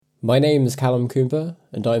My name is Callum Coomber,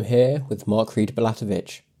 and I'm here with Mark Reed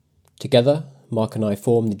Balatovich. Together, Mark and I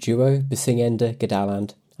form the duo Besingende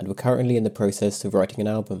Gedaland, and we're currently in the process of writing an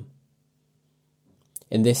album.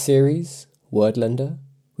 In this series, Wordlender,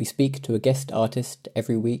 we speak to a guest artist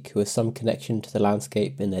every week who has some connection to the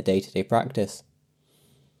landscape in their day-to-day practice.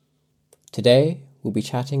 Today, we'll be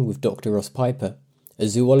chatting with Dr. Ross Piper, a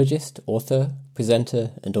zoologist, author,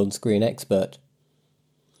 presenter, and on-screen expert.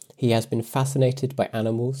 He has been fascinated by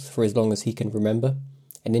animals for as long as he can remember,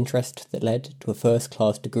 an interest that led to a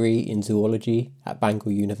first-class degree in zoology at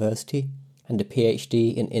Bangor University and a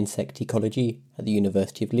PhD in insect ecology at the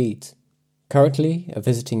University of Leeds. Currently a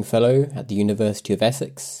visiting fellow at the University of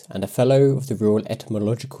Essex and a fellow of the Royal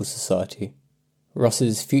Etymological Society.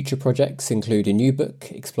 Ross's future projects include a new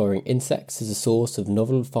book exploring insects as a source of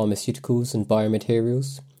novel pharmaceuticals and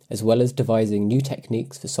biomaterials, as well as devising new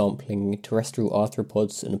techniques for sampling terrestrial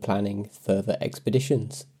arthropods and planning further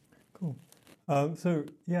expeditions. Cool.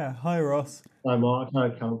 Hi Ross. Hi Mark, hi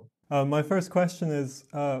Cal. My first question is,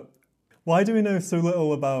 why do we know so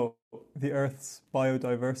little about the Earth's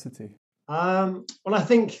biodiversity? Well, I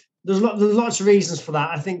think there's lots of reasons for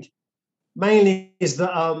that. I think mainly is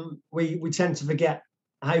that we tend to forget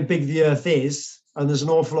how big the Earth is, and there's an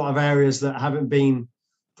awful lot of areas that haven't been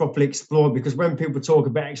properly explored, because when people talk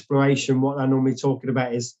about exploration, what they're normally talking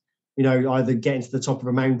about is, either getting to the top of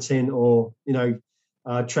a mountain or,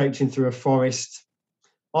 traipsing through a forest.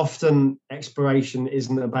 Often exploration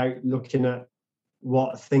isn't about looking at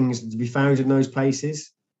what things to be found in those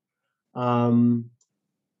places. We have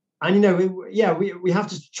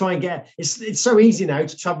to try and get, it's so easy now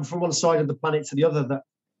to travel from one side of the planet to the other that,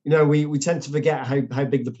 we tend to forget how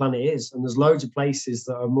big the planet is. And there's loads of places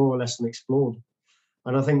that are more or less unexplored.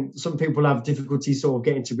 And I think some people have difficulty sort of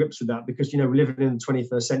getting to grips with that because, we're living in the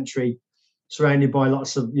 21st century, surrounded by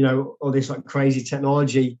lots of, all this like crazy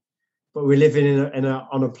technology, but we're living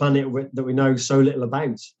on a planet that we know so little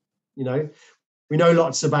about. We know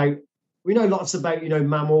lots about,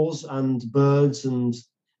 mammals and birds and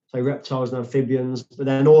say reptiles and amphibians, but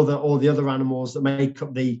then all the other animals that make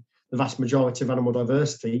up the vast majority of animal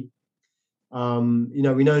diversity, we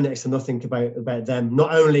know next to nothing about them.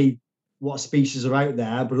 Not only what species are out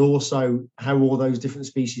there, but also how all those different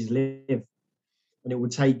species live. And it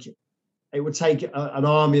would take an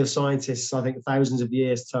army of scientists, I think, thousands of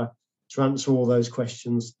years to answer all those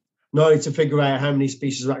questions. Not only to figure out how many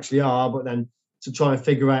species there actually are, but then to try and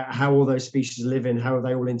figure out how all those species live in, how are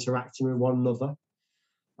they all interacting with one another.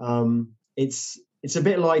 It's a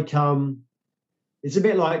bit like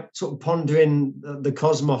sort of pondering the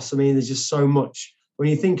cosmos. I mean, there's just so much. When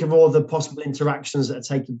you think of all the possible interactions that are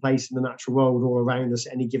taking place in the natural world all around us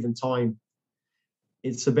at any given time,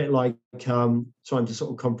 it's a bit like trying to sort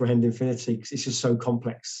of comprehend infinity because it's just so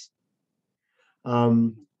complex.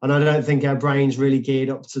 And I don't think our brain's really geared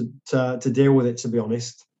up to deal with it, to be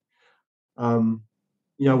honest. We're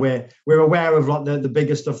aware of like the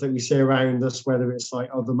bigger stuff that we see around us, whether it's like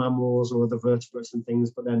other mammals or other vertebrates and things,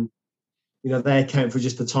 but then, they account for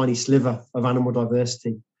just a tiny sliver of animal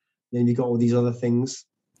diversity. Then you've got all these other things.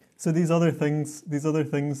 So these other things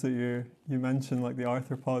that you mentioned, like the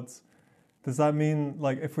arthropods, does that mean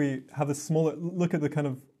like if we have look at the kind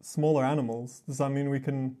of smaller animals, does that mean we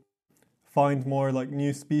can find more like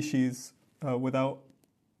new species without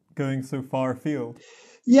going so far afield?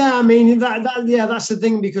 Yeah, I mean that's the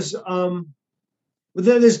thing, because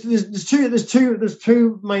there's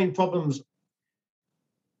two main problems.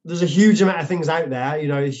 There's a huge amount of things out there,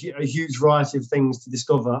 a huge variety of things to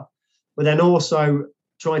discover, but then also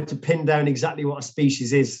trying to pin down exactly what a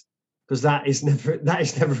species is, because that is never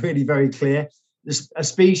really very clear. A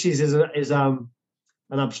species is an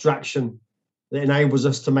abstraction that enables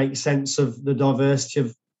us to make sense of the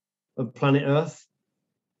diversity of planet Earth,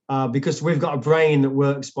 because we've got a brain that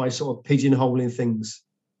works by sort of pigeonholing things,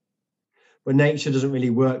 but nature doesn't really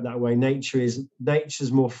work that way. Nature's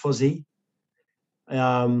more fuzzy.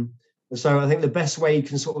 And so I think the best way you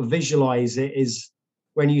can sort of visualize it is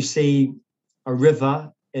when you see a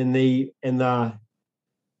river as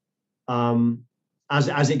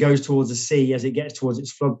it goes towards the sea, as it gets towards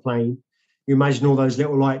its floodplain, you imagine all those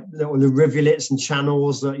little rivulets and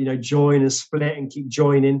channels that join and split and keep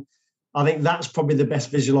joining. I think that's probably the best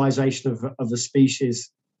visualization of the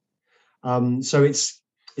species. So it's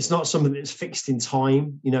not something that's fixed in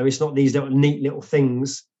time. It's not these neat little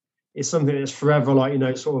things. It's something that's forever,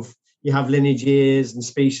 sort of, you have lineage years and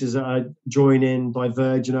species that are joining,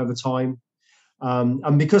 diverging over time.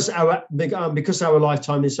 And because our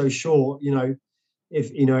lifetime is so short,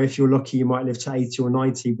 if you're lucky, you might live to 80 or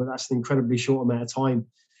 90, but that's an incredibly short amount of time.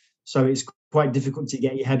 So it's quite difficult to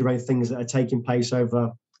get your head around things that are taking place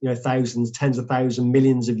over thousands, tens of thousands,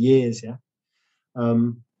 millions of years. Yeah.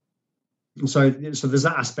 So there's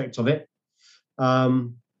that aspect of it.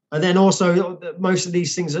 And then also most of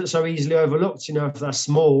these things are so easily overlooked, if they're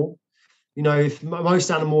small, if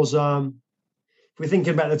most animals, if we're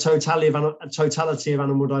thinking about the totality of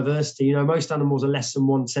animal diversity, most animals are less than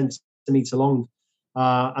 1 centimetre long,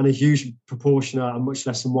 and a huge proportion are much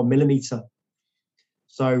less than 1 millimetre.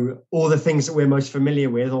 So all the things that we're most familiar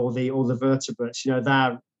with, all the vertebrates,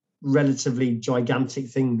 they're relatively gigantic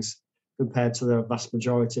things compared to the vast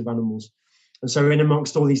majority of animals. And so in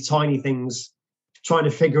amongst all these tiny things, trying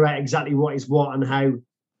to figure out exactly what is what and how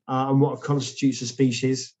and what constitutes a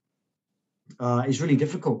species is really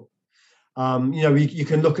difficult. You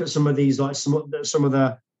can look at some of these, like some of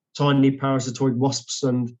the tiny parasitoid wasps,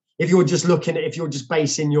 and if you're just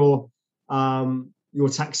basing your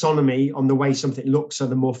taxonomy on the way something looks, so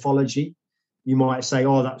the morphology, you might say,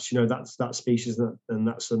 oh, that's that species, and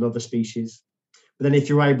that's another species. But then if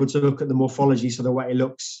you're able to look at the morphology, so the way it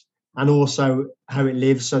looks, and also how it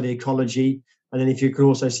lives, so the ecology, and then if you can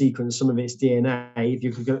also sequence some of its DNA, if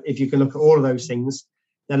you can look at all of those things,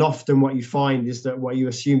 then often what you find is that what you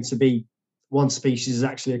assume to be one species is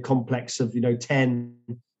actually a complex of 10,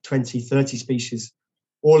 20, 30 species,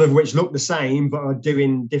 all of which look the same but are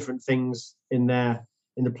doing different things in the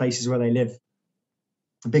places where they live.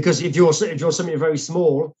 Because if you're something very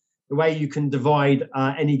small, the way you can divide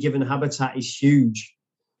any given habitat is huge.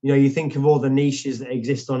 You think of all the niches that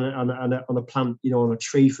exist on a plant, on a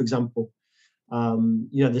tree, for example.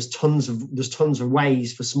 There's tons of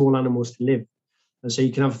ways for small animals to live, and so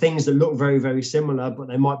you can have things that look very, very similar, but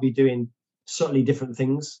they might be doing subtly different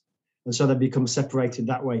things, and so they become separated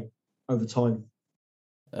that way over time.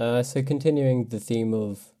 So continuing the theme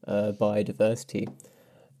of biodiversity,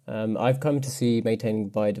 I've come to see maintaining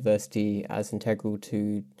biodiversity as integral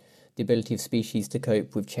to the ability of species to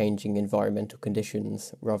cope with changing environmental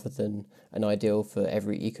conditions rather than an ideal for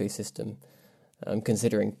every ecosystem.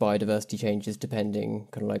 Considering biodiversity changes depending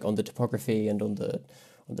kind of like on the topography and on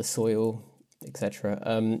the soil, etc.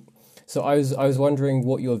 So I was wondering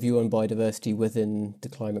what your view on biodiversity within the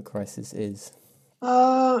climate crisis is.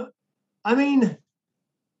 I mean,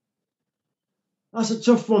 that's a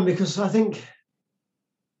tough one, because I think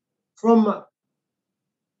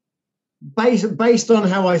based on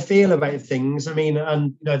how I feel about things, I mean,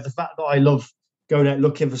 and the fact that I love going out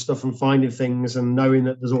looking for stuff and finding things and knowing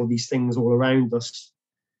that there's all these things all around us,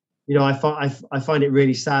 I find it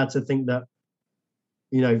really sad to think that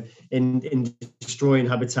in destroying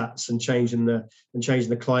habitats and changing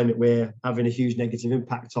the climate, we're having a huge negative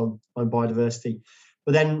impact on biodiversity.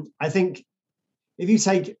 But then I think if you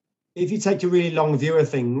take a really long view of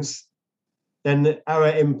things, then our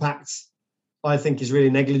impact, I think, is really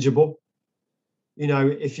negligible.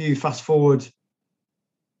 If you fast forward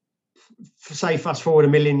a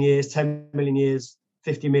million years, 10 million years,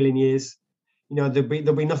 50 million years, there'll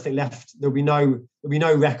be nothing left. There'll be no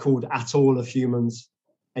record at all of humans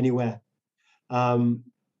anywhere. And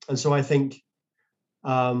so I think,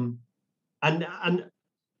 and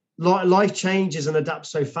life changes and adapts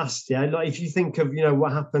so fast. Yeah, like if you think of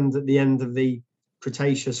what happened at the end of the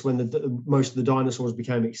Cretaceous when most of the dinosaurs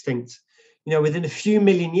became extinct. Within a few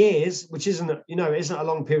million years, which isn't a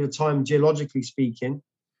long period of time geologically speaking,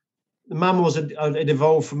 the mammals had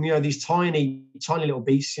evolved from these tiny little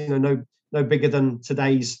beasts, no bigger than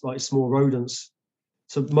today's like small rodents,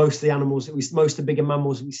 to most of the bigger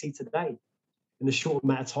mammals that we see today in a short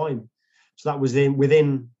amount of time. So that was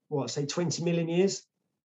within 20 million years.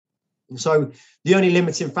 And so the only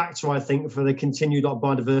limiting factor, I think, for the continued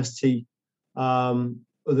biodiversity, or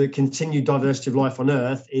the continued diversity of life on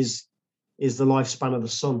Earth is the lifespan of the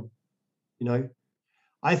sun. I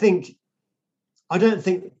don't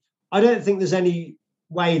think there's any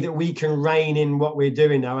way that we can rein in what we're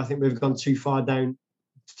doing now. I think we've gone too far down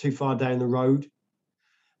the road,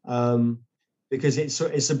 because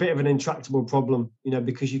it's a bit of an intractable problem,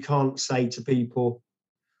 because you can't say to people,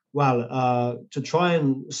 well, to try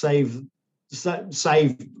and save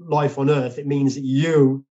life on Earth, it means that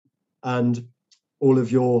you and all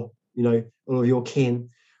of your kin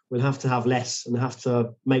will have to have less and have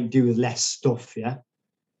to make do with less stuff,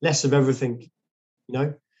 less of everything.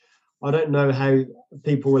 I don't know how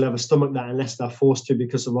people will ever stomach that unless they're forced to,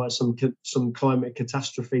 because of like some climate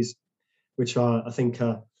catastrophes, which I think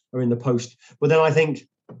are in the post. But then I think,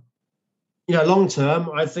 long term,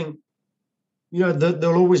 I think,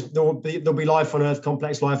 there'll be life on Earth,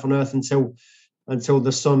 complex life on Earth, until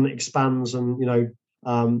the sun expands and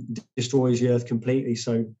destroys the Earth completely.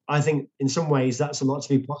 So I think in some ways that's a lot to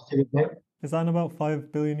be positive about. Is that in about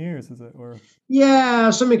 5 billion years? Is it or? Yeah,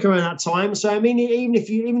 something around that time. So I mean, even if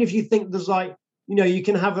you think there's like, you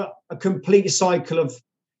can have a complete cycle of,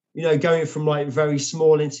 going from like very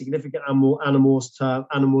small insignificant animals to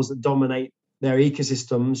animals that dominate their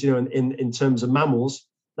ecosystems, in terms of mammals,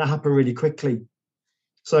 that happen really quickly.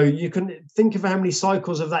 So you can think of how many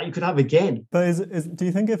cycles of that you could have again. But do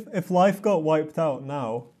you think if life got wiped out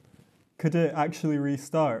now, could it actually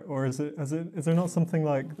restart, or is there not something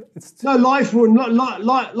like it's? No, life would not.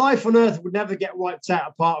 Life on Earth would never get wiped out,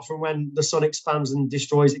 apart from when the sun expands and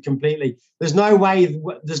destroys it completely. There's no way.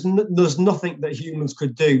 There's nothing that humans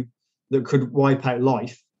could do that could wipe out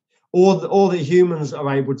life. All that humans are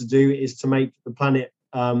able to do is to make the planet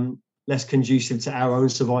less conducive to our own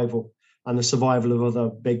survival and the survival of other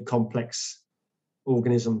big complex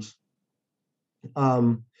organisms.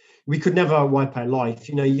 We could never wipe out life.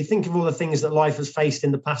 You think of all the things that life has faced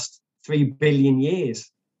in the past 3 billion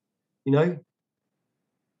years,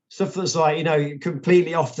 stuff that's like,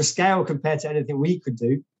 completely off the scale compared to anything we could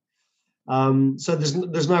do. So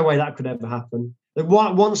there's no way that could ever happen.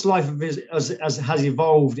 Once life has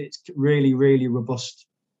evolved, it's really, really robust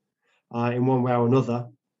in one way or another.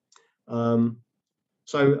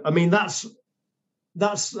 So, I mean, that's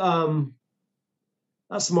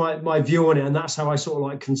my view on it, and that's how I sort of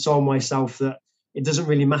like console myself that it doesn't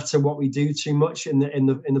really matter what we do too much in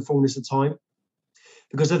the fullness of time,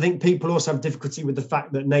 because I think people also have difficulty with the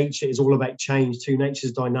fact that nature is all about change too.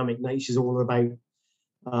 Nature's dynamic. Nature's all about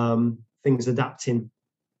things adapting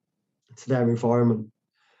to their environment.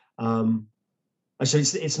 So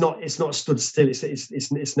it's not stood still.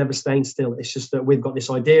 It's never staying still. It's just that we've got this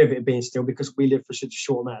idea of it being still because we live for such a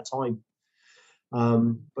short amount of time.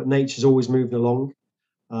 But nature's always moving along.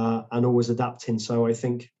 And always adapting. So I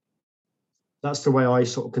think that's the way I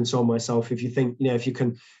sort of console myself. If you think, if you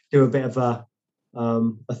can do a bit of a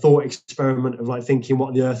thought experiment of like thinking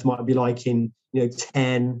what the Earth might be like in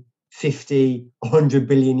 10, 50, 100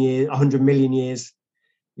 billion years, 100 million years,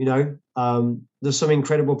 there's some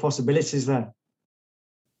incredible possibilities there.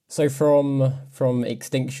 So from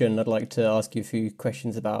extinction, I'd like to ask you a few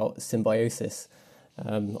questions about symbiosis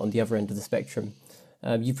on the other end of the spectrum.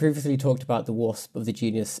 You previously talked about the wasp of the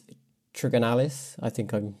genus Trigonalis. I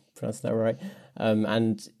think I'm pronouncing that right.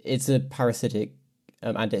 And it's a parasitic,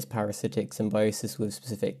 and it's parasitic symbiosis with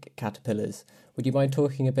specific caterpillars. Would you mind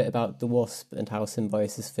talking a bit about the wasp and how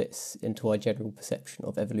symbiosis fits into our general perception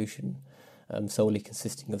of evolution, solely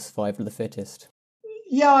consisting of survival of the fittest?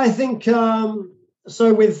 Yeah, I think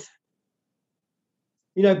so. With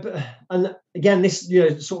and again, this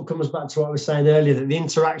sort of comes back to what I was saying earlier, that the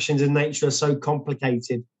interactions in nature are so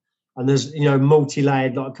complicated, and there's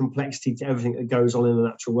multi-layered lot of complexity to everything that goes on in the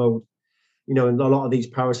natural world. And a lot of these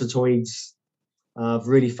parasitoids have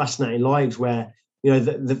really fascinating lives where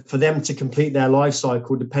for them to complete their life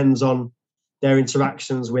cycle depends on their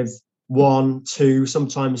interactions with 1, 2,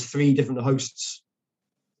 sometimes 3 different hosts.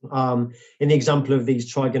 In the example of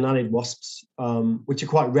these trigonalid wasps, which are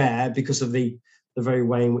quite rare because of the very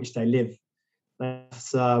way in which they live. They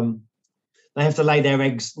have to lay their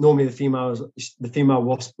eggs. Normally, the female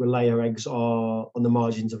wasp will lay her eggs on the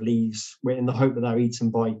margins of leaves, in the hope that they're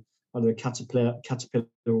eaten by either a caterpillar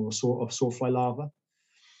or sawfly larva.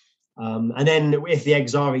 And then, if the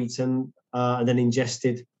eggs are eaten and then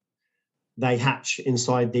ingested, they hatch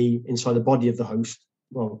inside the body of the host,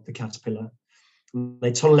 the caterpillar.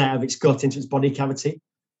 They tunnel out of its gut into its body cavity.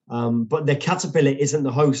 But the caterpillar isn't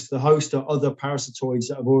the host. The host are other parasitoids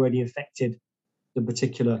that have already infected the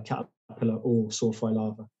particular caterpillar or sawfly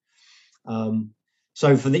larva.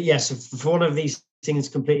 So for one of these things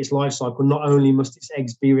to complete its life cycle, not only must its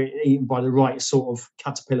eggs be eaten by the right sort of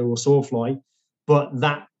caterpillar or sawfly, but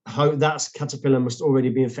that caterpillar must already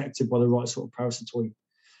be infected by the right sort of parasitoid.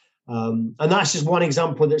 And that's just one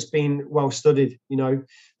example that's been well studied.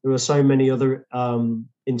 There are so many other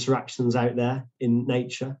interactions out there in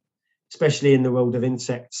nature, especially in the world of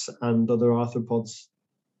insects and other arthropods.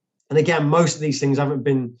 And again, most of these things haven't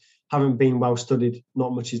been well studied.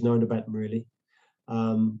 Not much is known about them really.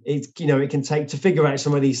 It can take, to figure out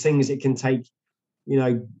some of these things, it can take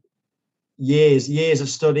years of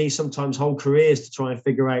study, sometimes whole careers, to try and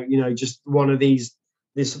figure out just one of these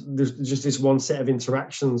this one set of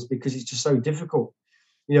interactions, because it's just so difficult.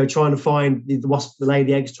 Trying to find the wasp, the lay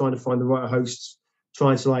the eggs, trying to find the right hosts,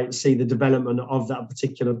 trying to see the development of that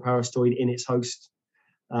particular parasitoid in its host.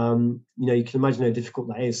 You can imagine how difficult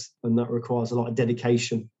that is, and that requires a lot of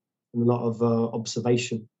dedication and a lot of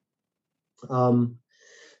observation.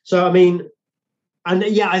 So I mean, and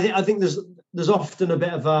yeah, I think there's often a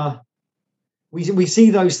bit of a we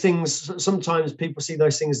see those things. Sometimes people see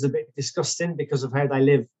those things as a bit disgusting because of how they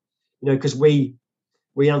live because we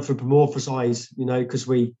anthropomorphize, because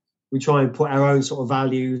we try and put our own sort of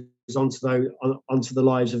values onto the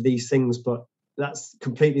lives of these things, but that's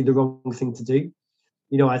completely the wrong thing to do.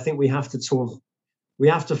 I think we have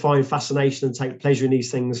to find fascination and take pleasure in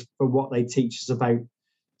these things for what they teach us about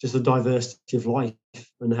just the diversity of life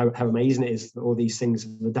and how amazing it is that all these things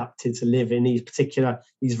have adapted to live in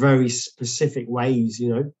these very specific ways,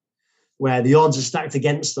 where the odds are stacked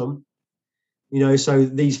against them. So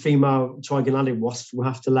these female trigonallid wasps will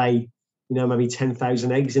have to lay, maybe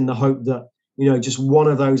 10,000 eggs in the hope that, just one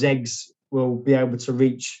of those eggs will be able to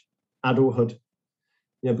reach adulthood,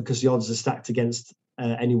 because the odds are stacked against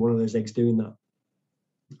any one of those eggs doing that.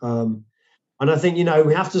 And I think,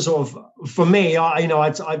 we have to sort of, for me,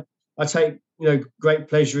 I take, great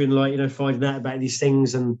pleasure in finding out about these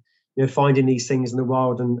things and, finding these things in the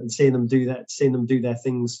wild and seeing them do their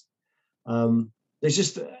things. There's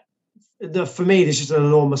just, for me, there's just an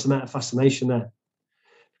enormous amount of fascination there,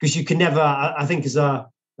 because you can never, I think as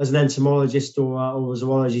an entomologist or a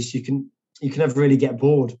zoologist, you can never really get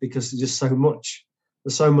bored, because there's just so much.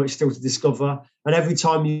 There's so much still to discover. And every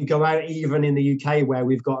time you go out, even in the UK, where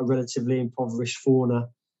we've got a relatively impoverished fauna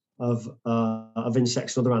of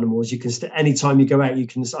insects and other animals, you can anytime you go out,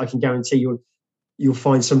 I can guarantee you'll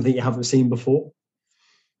find something you haven't seen before,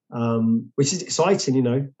 which is exciting,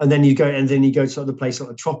 And then you go to other places like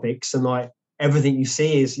the tropics, and like everything you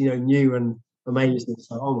see is new and amazing. It's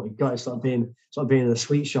like, oh my god, it's like being in a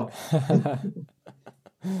sweet shop.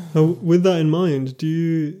 Now, with that in mind, do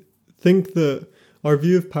you think that our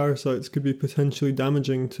view of parasites could be potentially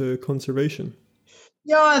damaging to conservation?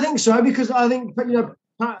 Yeah, I think so, because I think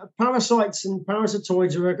parasites and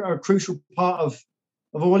parasitoids are a crucial part of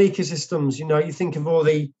all ecosystems. You think of all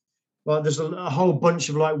there's a whole bunch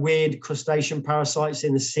of weird crustacean parasites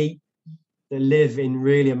in the sea that live in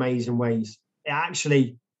really amazing ways. It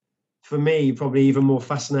actually, for me, probably even more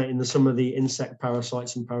fascinating than some of the insect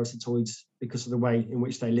parasites and parasitoids, because of the way in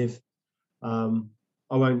which they live. I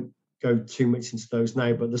won't go too much into those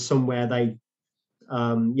now, but there's some where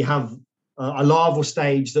you have a larval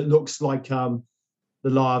stage that looks like the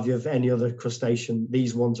larvae of any other crustacean.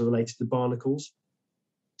 These ones are related to barnacles,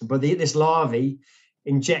 but this larvae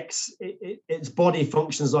injects its body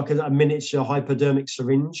functions like a miniature hypodermic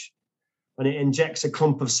syringe, and it injects a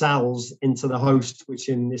clump of cells into the host, which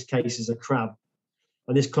in this case is a crab,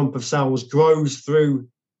 and this clump of cells grows through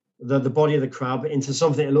the body of the crab into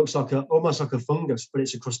something that looks like almost like a fungus, but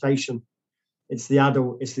it's a crustacean. It's the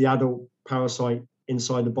adult parasite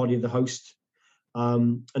inside the body of the host,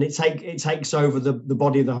 and it takes over the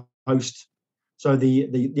body of the host. So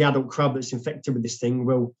the adult crab that's infected with this thing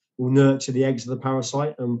will nurture the eggs of the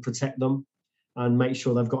parasite and protect them and make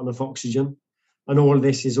sure they've got enough oxygen. And all of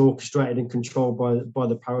this is orchestrated and controlled by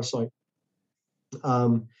the parasite.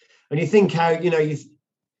 And you think how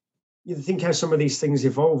you think how some of these things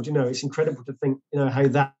evolved. It's incredible to think how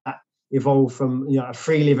that evolved from a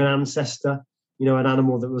free living ancestor, an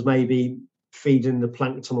animal that was maybe feeding the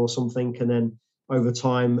plankton or something, and then over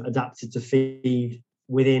time adapted to feed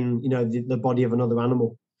within the body of another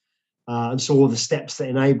animal, and so all the steps that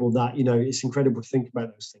enabled that. It's incredible to think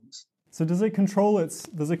about those things. So does it control its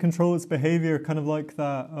behavior, kind of like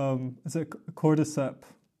that? Is it cordyceps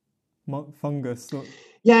fungus?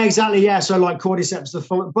 Yeah, exactly. Yeah, so like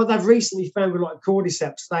cordyceps, but they've recently found with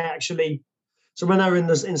cordyceps, they actually, so when they're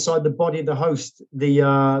inside the body of the host, the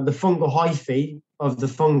fungal hyphae of the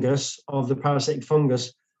fungus, of the parasitic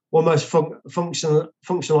fungus, almost function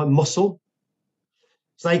like muscle.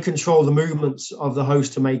 So they control the movements of the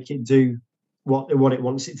host to make it do what it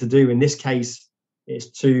wants it to do. In this case,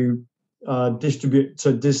 it's to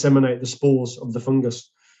disseminate the spores of the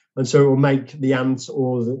fungus, and so it will make the ant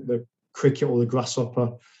or the cricket or the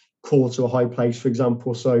grasshopper crawl to a high place, for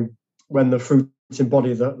example. So when the fruiting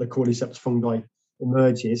body of the cordyceps fungi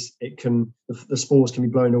emerges, the spores can be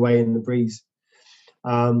blown away in the breeze.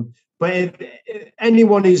 But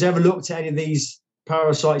anyone who's ever looked at any of these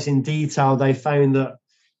parasites in detail, they found that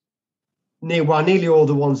nearly all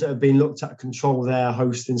the ones that have been looked at control their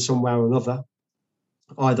host in some way or another.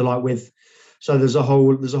 Either so there's a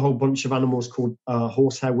whole bunch of animals called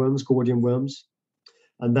horsehair worms, Gordian worms,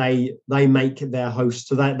 and they make their host.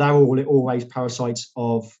 So they're always parasites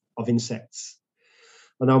of insects,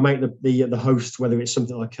 and they'll make the host, whether it's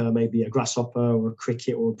something like maybe a grasshopper or a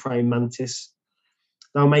cricket or a praying mantis.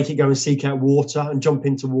 They'll make it go and seek out water and jump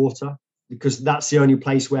into water, because that's the only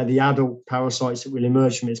place where the adult parasites that will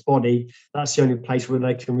emerge from its body, that's the only place where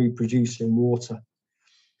they can reproduce in water.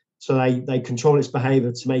 So they control its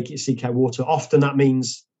behavior to make it seek out water. Often that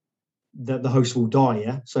means that the host will die,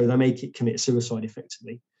 yeah? So they make it commit suicide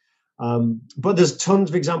effectively. But there's tons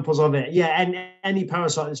of examples of it. Yeah, and any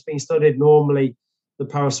parasite that's been studied, normally the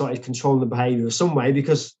parasite is controlling the behaviour of some way,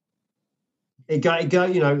 because you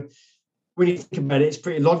know, when you think about it, it's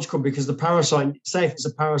pretty logical, because the parasite, say if it's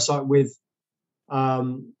a parasite with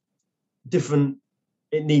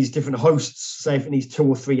it needs different hosts, say if it needs 2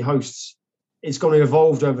 or 3 hosts, it's going to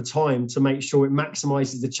evolve over time to make sure it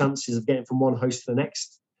maximizes the chances of getting from one host to the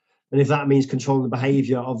next. And if that means controlling the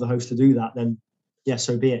behavior of the host to do that, then yeah,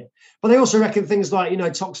 so be it. But they also reckon things like, you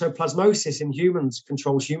know, toxoplasmosis in humans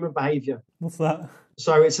controls human behavior. What's that?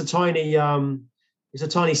 So it's a tiny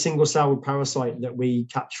single-celled parasite that we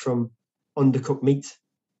catch from undercooked meat.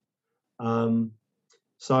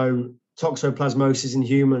 So toxoplasmosis in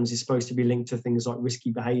humans is supposed to be linked to things like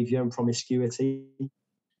risky behavior and promiscuity,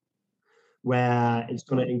 where it's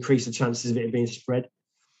going to increase the chances of it being spread.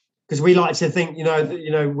 Because we like to think, you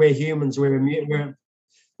know, we're humans, we're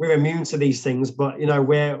immune to these things, but you know,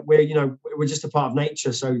 we're just a part of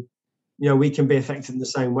nature, so you know, we can be affected in the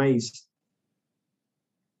same ways.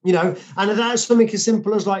 You know, and that's something as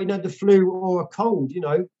simple as, like, you know, the flu or a cold. You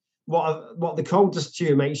know, what the cold does to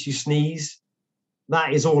you, makes you sneeze.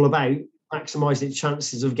 That is all about maximising its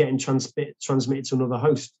chances of getting transmitted to another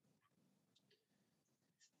host.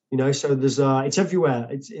 You know, so there's it's everywhere.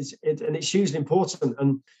 It's hugely important.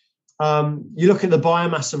 And you look at the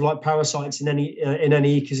biomass of like parasites in any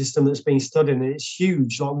ecosystem that's been studied, and it's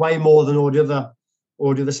huge, like way more than all the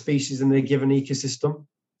other species in a given ecosystem.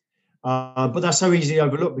 But they're so easily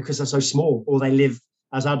overlooked because they're so small, or they live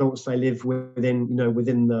as adults. They live within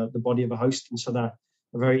the body of a host, and so they're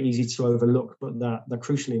very easy to overlook. But they're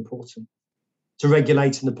crucially important to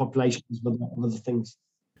regulating the populations of other things.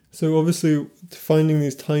 So obviously, finding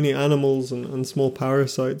these tiny animals and small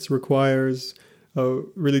parasites requires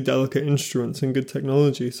really delicate instruments and good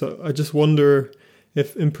technology. So I just wonder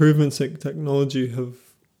if improvements in technology have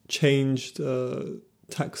changed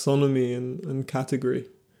taxonomy and category,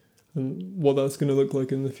 and what that's going to look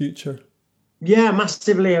like in the future. Yeah,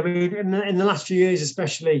 massively. I mean, in the last few years,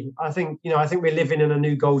 especially, I think we're living in a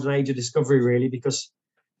new golden age of discovery, really, because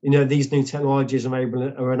you know, these new technologies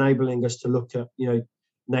are enabling us to look at, you know,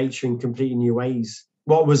 nature in completely new ways.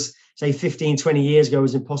 What was, say, 15, 20 years ago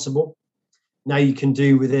was impossible. Now you can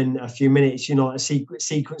do within a few minutes, you know, a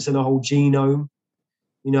sequencing a whole genome.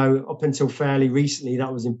 You know, up until fairly recently,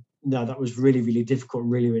 that was really, really difficult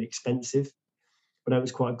and really, really expensive. But that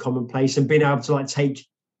was quite commonplace. And being able to like take,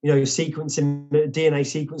 you know, DNA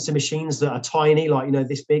sequencing machines that are tiny, like, you know,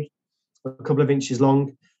 this big, a couple of inches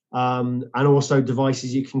long, and also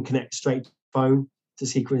devices you can connect straight to phone to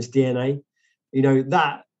sequence DNA. You know,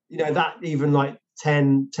 that even like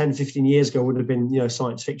 10, 15 years ago would have been, you know,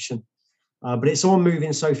 science fiction. But it's all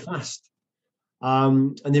moving so fast.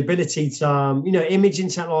 And the ability to, you know, imaging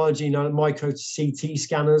technology, you know, micro CT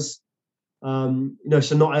scanners, you know,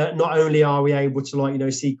 so not only are we able to, like, you know,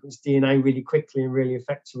 sequence DNA really quickly and really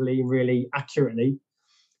effectively and really accurately,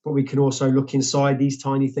 but we can also look inside these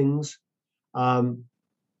tiny things and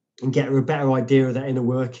get a better idea of their inner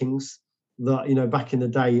workings. That, you know, back in the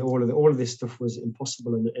day, all of this stuff was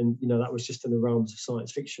impossible, and you know, that was just in the realms of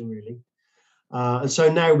science fiction, really. And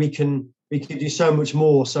so now we can do so much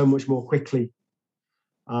more quickly.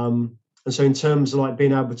 And so in terms of like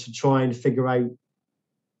being able to try and figure out,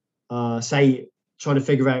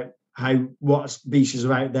 what species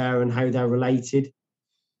are out there and how they're related,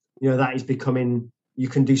 you know, that is becoming, you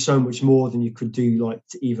can do so much more than you could do like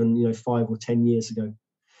even, you know, 5 or 10 years ago.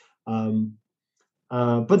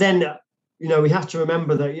 But then, you know, we have to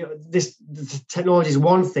remember that, you know, this technology is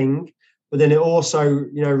one thing, but then it also,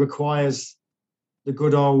 you know, requires the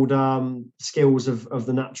good old skills of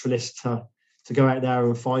the naturalist to go out there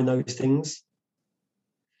and find those things.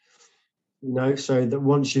 You know, so that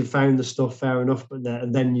once you've found the stuff, fair enough, but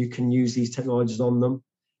then you can use these technologies on them.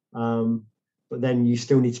 But then you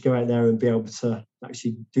still need to go out there and be able to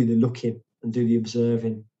actually do the looking and do the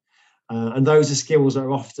observing. And those are skills that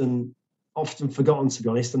are often forgotten, to be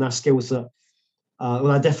honest, and they're skills that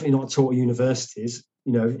are definitely not taught at universities,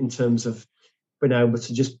 you know, in terms of being able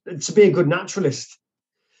to be a good naturalist,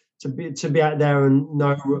 to be out there and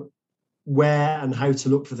know where and how to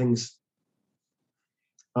look for things.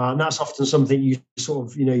 And that's often something you sort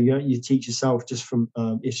of, you know, you teach yourself just from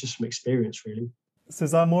it's just from experience, really. So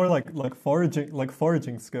is that more like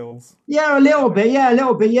foraging skills? Yeah, a little bit. Yeah,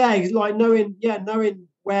 like knowing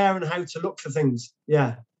where and how to look for things.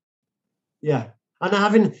 Yeah, and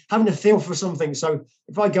having a feel for something. So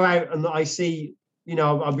if I go out and I see, you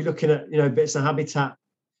know, I'll be looking at, you know, bits of habitat.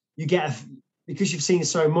 You get because you've seen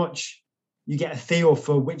so much, you get a feel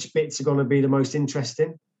for which bits are going to be the most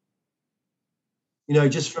interesting. You know,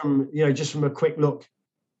 just from a quick look.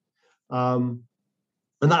 And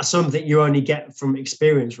that's something you only get from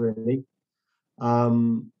experience, really.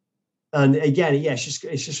 And again, yeah, it's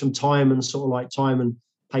just from time and sort of like time and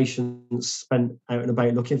patience spent out and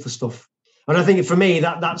about looking for stuff. And I think for me,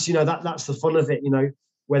 that's the fun of it,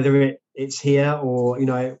 whether it's here or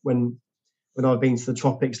when I've been to the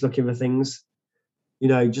tropics looking for things,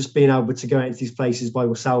 just being able to go out into these places by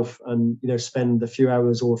yourself and spend a few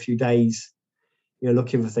hours or a few days,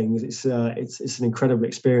 looking for things. It's an incredible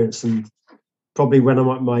experience, and probably when I'm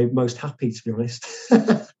at my most happy, to be honest.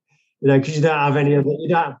 Because you don't have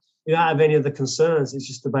any other concerns. It's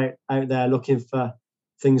just about out there looking for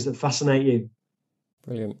things that fascinate you.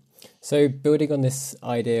 Brilliant. So building on this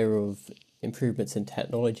idea of improvements in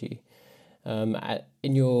technology,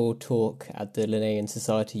 in your talk at the Linnaean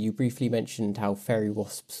Society, you briefly mentioned how fairy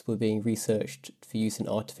wasps were being researched for use in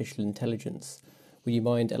artificial intelligence. Would you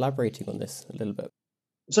mind elaborating on this a little bit?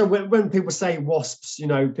 So when people say wasps,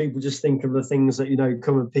 people just think of the things that,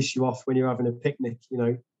 come and piss you off when you're having a picnic,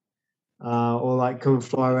 or like come and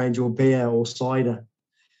fly around your beer or cider.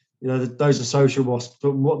 Those are social wasps.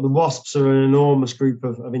 But what the wasps are an enormous group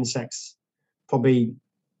of insects, probably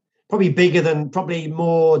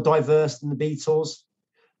more diverse than the beetles,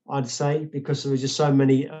 I'd say, because there are just so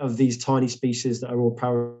many of these tiny species that are all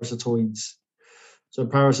parasitoids. So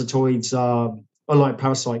parasitoids are, unlike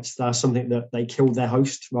parasites, they're something that they kill their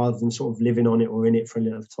host rather than sort of living on it or in it for a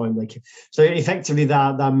little time. So effectively,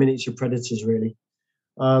 they're miniature predators, really.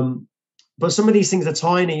 But some of these things are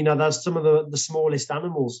tiny. There's some of the smallest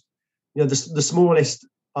animals. The smallest,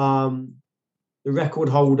 the record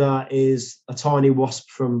holder is a tiny wasp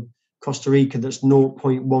from Costa Rica that's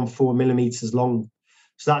 0.14 millimeters long.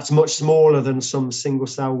 So that's much smaller than some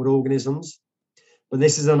single-celled organisms. But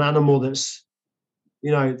this is an animal that's,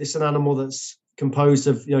 composed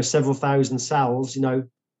of, several thousand cells,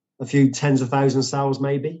 a few tens of thousands of cells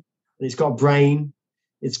maybe. And it's got a brain.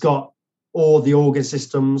 It's got all the organ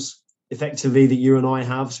systems, effectively, that you and I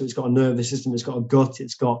have. So it's got a nervous system. It's got a gut.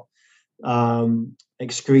 It's got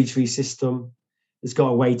excretory system. It's got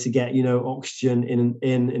a way to get, oxygen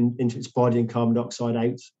into its body and carbon dioxide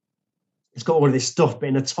out. It's got all of this stuff, but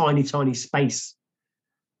in a tiny, tiny space.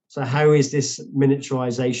 So how is this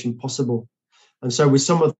miniaturization possible? And so with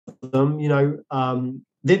some of them,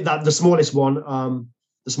 the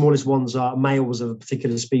smallest ones are males of a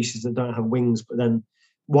particular species that don't have wings, but then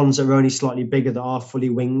ones that are only slightly bigger that are fully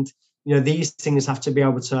winged. These things have to be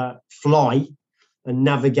able to fly and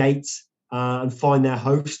navigate and find their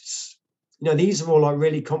hosts. These are all like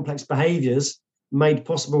really complex behaviors made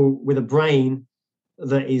possible with a brain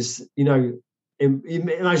that is,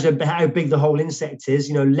 imagine how big the whole insect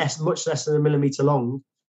is, much less than a millimeter long.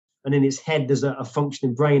 And in its head, there's a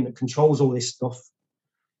functioning brain that controls all this stuff.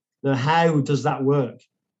 Now, how does that work?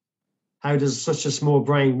 How does such a small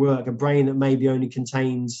brain work? A brain that maybe only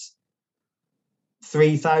contains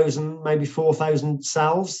 3,000, maybe 4,000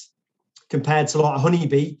 cells, compared to like a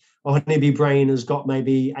honeybee. A honeybee brain has got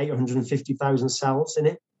maybe 850,000 cells in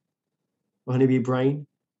it. A honeybee brain.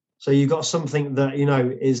 So you've got something that,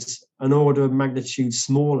 is an order of magnitude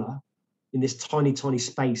smaller in this tiny, tiny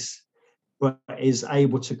space, but is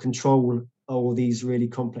able to control all these really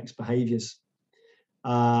complex behaviors.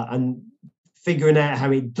 And figuring out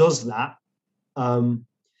how it does that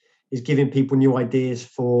is giving people new ideas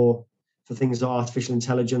for things like artificial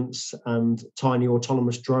intelligence and tiny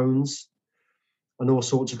autonomous drones and all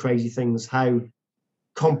sorts of crazy things, how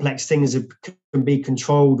complex things can be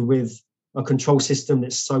controlled with a control system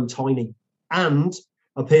that's so tiny and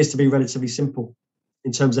appears to be relatively simple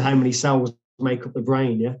in terms of how many cells make up the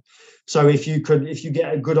brain. Yeah. So if you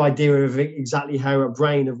get a good idea of exactly how a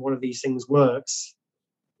brain of one of these things works,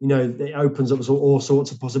 it opens up all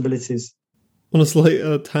sorts of possibilities. On a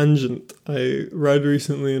slight tangent, I read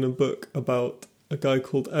recently in a book about a guy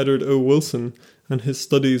called Edward O. Wilson and his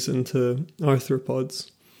studies into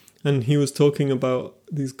arthropods. And he was talking about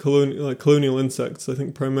these colonial insects, I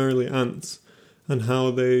think primarily ants, and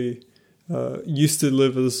how they used to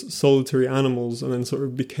live as solitary animals and then sort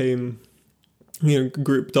of became,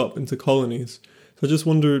 grouped up into colonies. So I just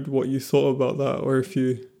wondered what you thought about that, or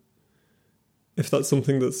if that's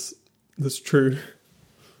something that's true.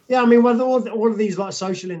 Yeah, I mean, with all of these like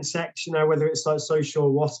social insects, whether it's like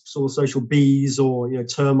social wasps or social bees or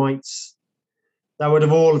termites, that would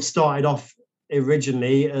have all started off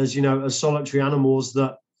originally as as solitary animals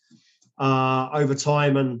that over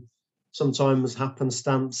time and sometimes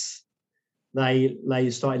happenstance they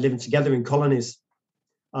started living together in colonies.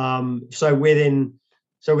 So within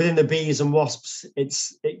the bees and wasps,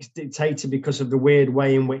 it's dictated because of the weird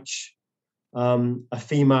way in which a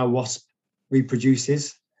female wasp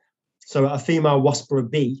reproduces. So a female wasp or a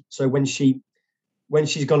bee. So when she's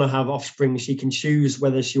going to have offspring, she can choose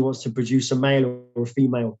whether she wants to produce a male or a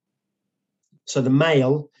female. So the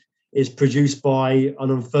male is produced by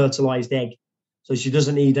an unfertilized egg. So she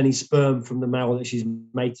doesn't need any sperm from the male that she's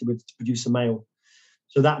mated with to produce a male.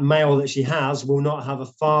 So that male that she has will not have a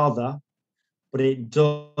father, but it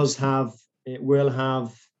will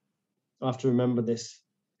have, I have to remember this,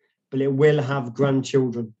 but it will have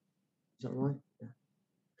grandchildren. Is that right? Yeah.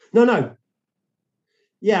 No.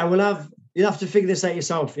 Yeah, you'll have to figure this out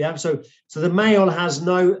yourself. Yeah. So the male has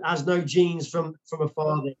no genes from a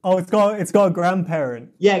father. Oh, it's got a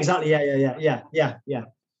grandparent. Yeah, exactly. Yeah.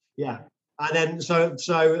 And then so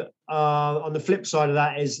on the flip side of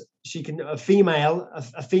that is a female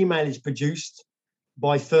is produced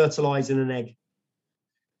by fertilizing an egg.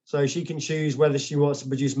 So she can choose whether she wants to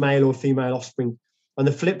produce male or female offspring. And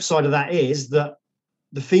the flip side of that is that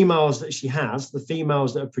the females that she has, the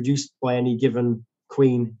females that are produced by any given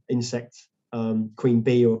queen insect, queen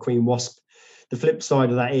bee or queen wasp, the flip side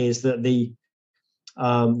of that is that the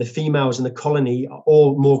females in the colony are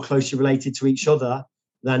all more closely related to each other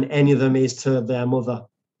than any of them is to their mother,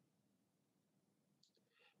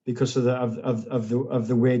 because of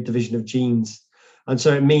the weird division of genes. And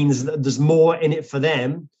so it means that there's more in it for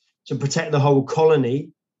them to protect the whole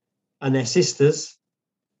colony and their sisters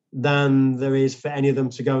than there is for any of them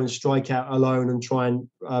to go and strike out alone and try and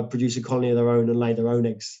produce a colony of their own and lay their own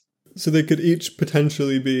eggs. So they could each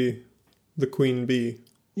potentially be the queen bee.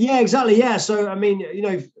 Yeah, exactly. Yeah. So, I mean,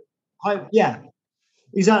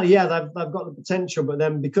 exactly. Yeah, they've got the potential, but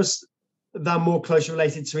then because they're more closely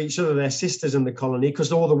related to each other, they're sisters in the colony,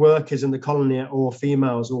 because all the workers in the colony are all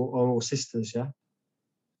females or all sisters. Yeah.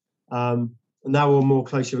 And they're all more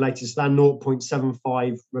closely related. So they're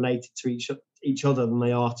 0.75 related to each other than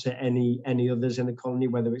they are to any others in the colony,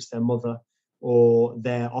 whether it's their mother or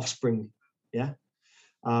their offspring. Yeah.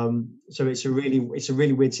 So it's a really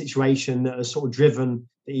weird situation that has sort of driven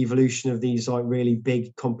the evolution of these like really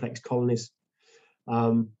big complex colonies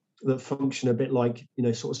that function a bit like,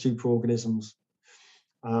 sort of superorganisms.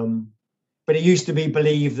 But it used to be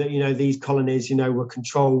believed that, these colonies, were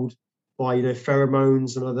controlled by,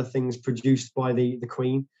 pheromones and other things produced by the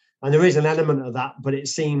queen. And there is an element of that, but it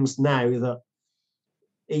seems now that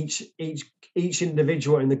each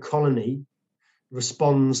individual in the colony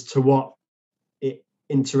responds to what it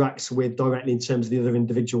interacts with directly in terms of the other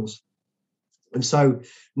individuals. And so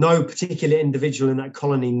no particular individual in that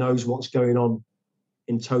colony knows what's going on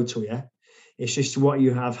in total. Yeah. It's just what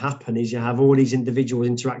you have happen is you have all these individuals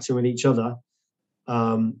interacting with each other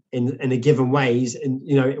in a given ways,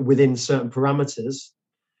 within certain parameters.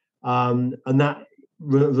 And that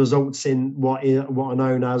results in what are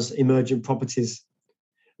known as emergent properties.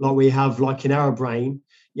 Like we have, like in our brain,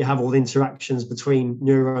 you have all the interactions between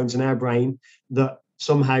neurons in our brain that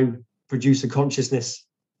somehow produce a consciousness.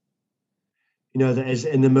 That is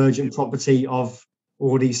an emergent property of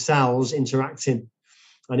all these cells interacting.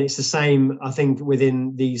 And it's the same, I think,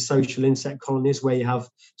 within these social insect colonies, where you have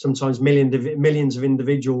sometimes millions of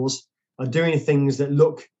individuals are doing things that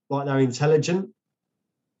look like they're intelligent,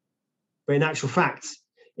 but in actual fact,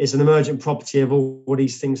 it's an emergent property of all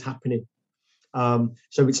these things happening.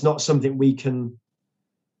 So it's not something we can.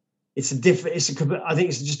 I think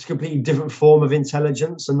it's just a completely different form of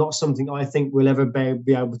intelligence, and not something I think we'll ever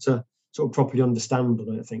be able to sort of properly understand. I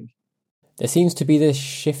don't think. There seems to be this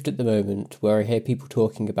shift at the moment where I hear people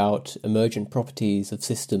talking about emergent properties of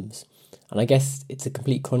systems, and I guess it's a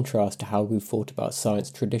complete contrast to how we've thought about science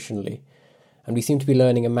traditionally, and we seem to be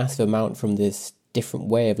learning a massive amount from this different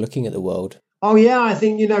way of looking at the world. Oh yeah, I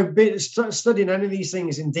think studying any of these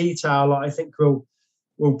things in detail, I think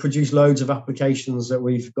will produce loads of applications that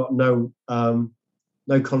we've got no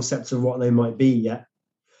concept of what they might be yet,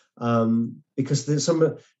 because there's some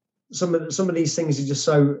of these things are just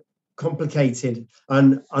so complicated,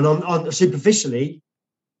 and on superficially,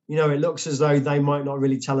 it looks as though they might not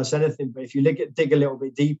really tell us anything. But if you dig a little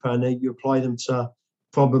bit deeper and then you apply them to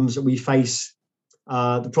problems that we face,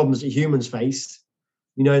 the problems that humans face,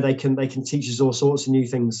 they can teach us all sorts of new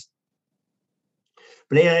things.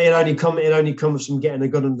 But it only comes from getting a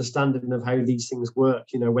good understanding of how these things work.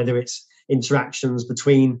 Whether it's interactions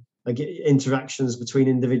between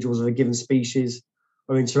individuals of a given species,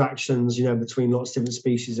 or interactions, between lots of different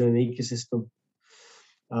species in an ecosystem.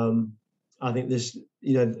 I think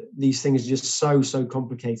these things are just so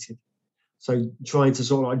complicated. So trying to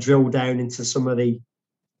sort of like drill down into some of the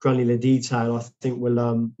granular detail, I think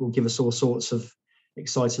will give us all sorts of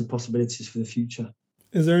exciting possibilities for the future.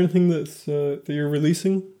 Is there anything that you're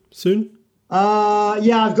releasing soon?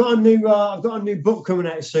 Yeah, I've got a new book coming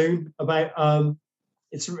out soon about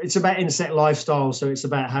it's about insect lifestyle. So it's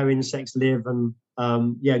about how insects live and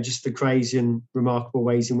just the crazy and remarkable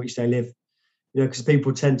ways in which they live. Because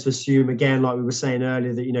people tend to assume, again, like we were saying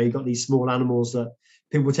earlier, that you've got these small animals that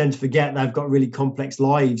people tend to forget they've got really complex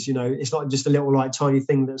lives. It's not just a little like tiny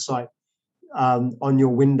thing that's like on your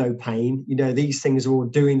window pane. These things are all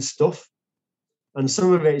doing stuff, and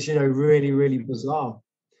some of it's really, really bizarre.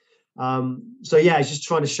 It's just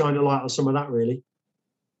trying to shine a light on some of that, really.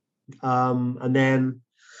 And then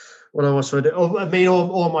what else would I do? I mean,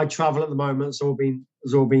 all my travel at the moment has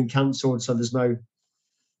all been cancelled, so there's no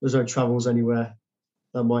travels anywhere.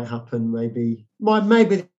 That might happen maybe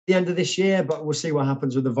the end of this year, but we'll see what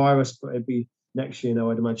happens with the virus. But it'd be next year,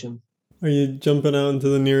 I'd imagine. Are you jumping out into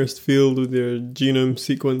the nearest field with your genome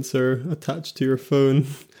sequencer attached to your phone,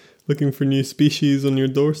 looking for new species on your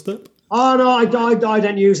doorstep? Oh no, I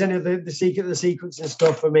don't use any of the sequencing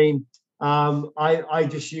stuff. I mean, I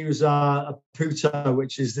just use a Puto,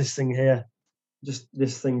 which is this thing here, just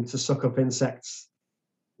this thing to suck up insects.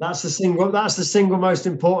 That's the single most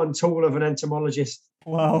important tool of an entomologist.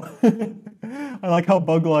 Wow. I like how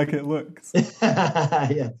bug-like it looks.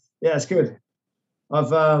 Yeah, it's good. I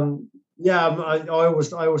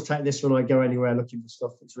always take this when I go anywhere looking for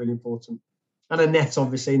stuff. It's really important. And a net,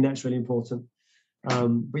 obviously, net's really important.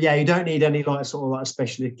 But yeah, you don't need any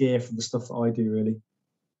specialist gear for the stuff that I do, really.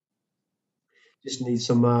 Just need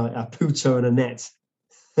some a Puto and a net.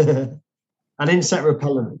 An insect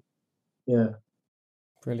repellent. Yeah.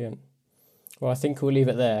 Brilliant. Well, I think we'll leave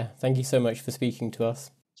it there. Thank you so much for speaking to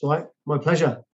us. It's all right. My pleasure.